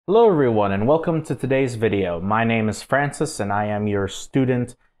Hello everyone and welcome to today's video. My name is Francis and I am your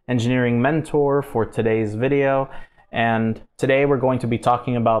student engineering mentor for today's video. And today we're going to be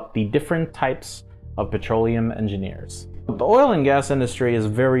talking about the different types of petroleum engineers. The oil and gas industry is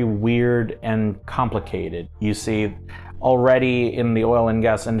very weird and complicated. You see, already in the oil and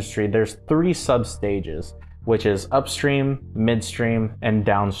gas industry, there's 3 sub-stages, which is upstream, midstream, and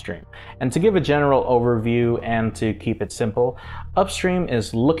downstream. And to give a general overview and to keep it simple, upstream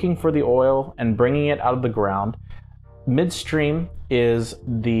is looking for the oil and bringing it out of the ground. Midstream is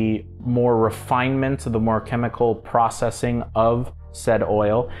the more refinement, the more chemical processing of said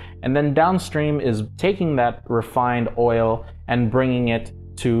oil. And then downstream is taking that refined oil and bringing it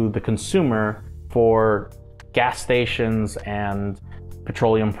to the consumer for gas stations and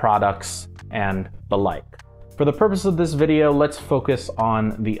petroleum products and the like. For the purpose of this video, let's focus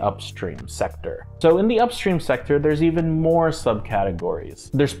on the upstream sector. So in the upstream sector, there's even more subcategories.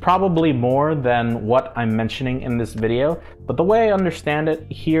 There's probably more than what I'm mentioning in this video, but the way I understand it,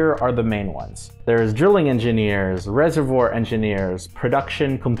 here are the main ones. There's drilling engineers, reservoir engineers,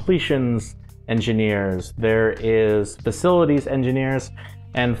 production completions engineers, there is facilities engineers,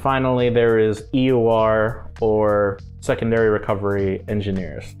 and finally there is EOR or secondary recovery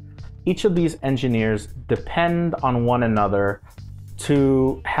engineers. Each of these engineers depend on one another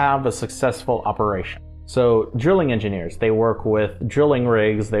to have a successful operation. So drilling engineers, they work with drilling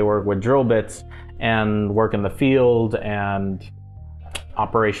rigs, they work with drill bits and work in the field and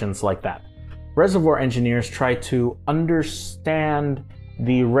operations like that. Reservoir engineers try to understand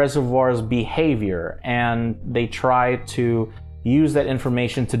the reservoir's behavior and they try to use that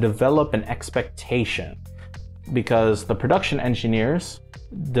information to develop an expectation, because the production engineers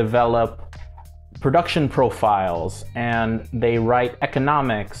develop production profiles and they write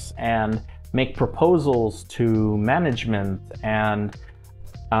economics and make proposals to management and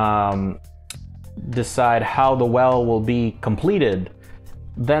decide how the well will be completed.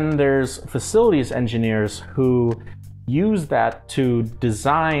 Then there's facilities engineers who use that to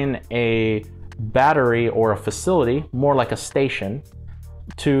design a battery or a facility, more like a station,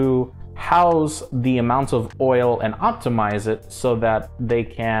 to house the amount of oil and optimize it so that they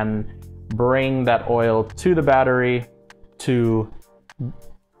can bring that oil to the battery to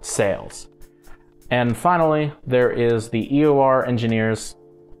sales. And finally, there is the EOR engineers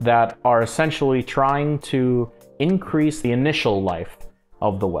that are essentially trying to increase the initial life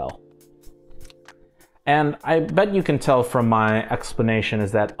of the well. And I bet you can tell from my explanation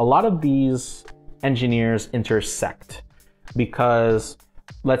is that a lot of these engineers intersect, because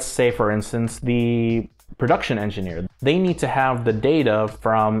let's say, for instance, the production engineer, they need to have the data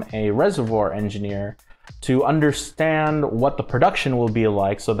from a reservoir engineer to understand what the production will be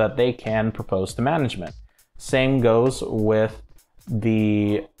like so that they can propose to management. Same goes with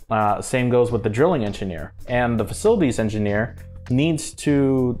the drilling engineer. And the facilities engineer needs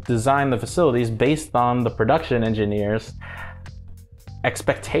to design the facilities based on the production engineer's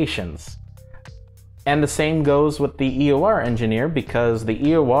expectations. And the same goes with the EOR engineer, because the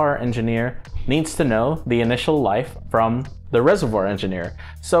EOR engineer needs to know the initial life from the reservoir engineer.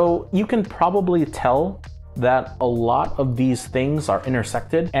 So you can probably tell that a lot of these things are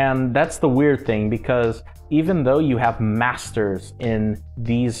intersected. And that's the weird thing, because even though you have masters in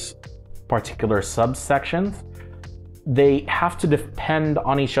these particular subsections, they have to depend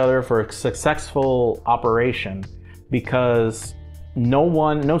on each other for a successful operation, because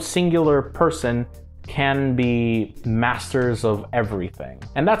no singular person can be masters of everything.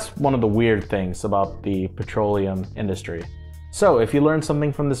 And that's one of the weird things about the petroleum industry. So if you learned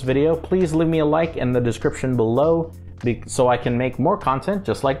something from this video, please leave me a like in the description below so I can make more content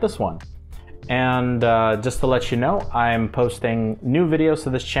just like this one. And just to let you know, I'm posting new videos to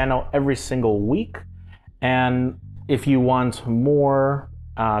this channel every single week. And if you want more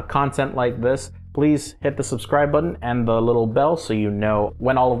content like this, please hit the subscribe button and the little bell so you know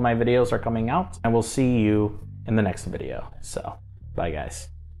when all of my videos are coming out. And we'll see you in the next video. So, bye guys.